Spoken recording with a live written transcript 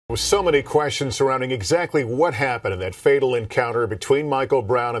With so many questions surrounding exactly what happened in that fatal encounter between Michael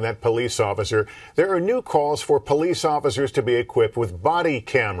Brown and that police officer, there are new calls for police officers to be equipped with body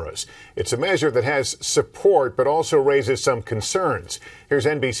cameras. It's a measure that has support but also raises some concerns. Here's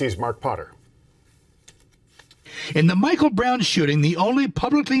NBC's Mark Potter. In the Michael Brown shooting, the only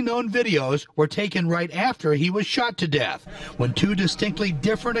publicly known videos were taken right after he was shot to death, when two distinctly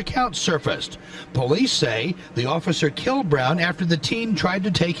different accounts surfaced. Police say the officer killed Brown after the teen tried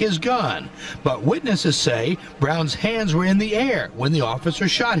to take his gun, but witnesses say Brown's hands were in the air when the officer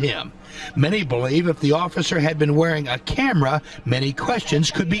shot him. Many believe if the officer had been wearing a camera, many questions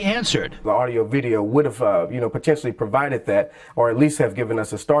could be answered. The audio video would have, potentially provided that, or at least have given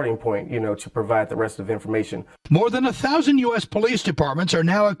us a starting point, to provide the rest of the information. More than 1,000 U.S. police departments are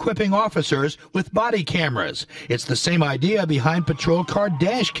now equipping officers with body cameras. It's the same idea behind patrol car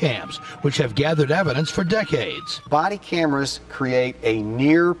dash cams, which have gathered evidence for decades. Body cameras create a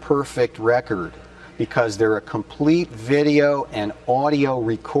near perfect record because they're a complete video and audio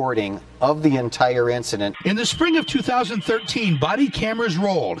recording of the entire incident. In the spring of 2013, body cameras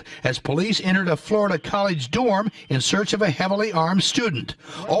rolled as police entered a Florida college dorm in search of a heavily armed student.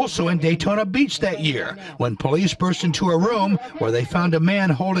 Also in Daytona Beach that year, when police burst into a room where they found a man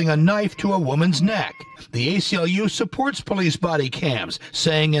holding a knife to a woman's neck. The ACLU supports police body cams,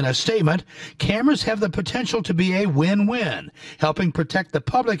 saying in a statement, cameras have the potential to be a win-win, helping protect the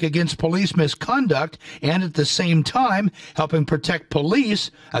public against police misconduct and at the same time helping protect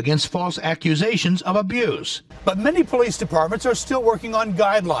police against false accusations of abuse. But many police departments are still working on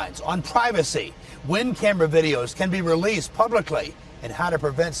guidelines on privacy, when camera videos can be released publicly, and how to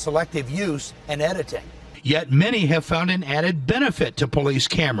prevent selective use and editing. Yet many have found an added benefit to police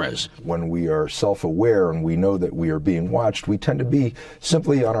cameras. When we are self-aware and we know that we are being watched, we tend to be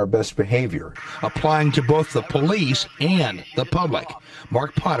simply on our best behavior. Applying to both the police and the public.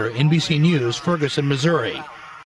 Mark Potter, NBC News, Ferguson, Missouri.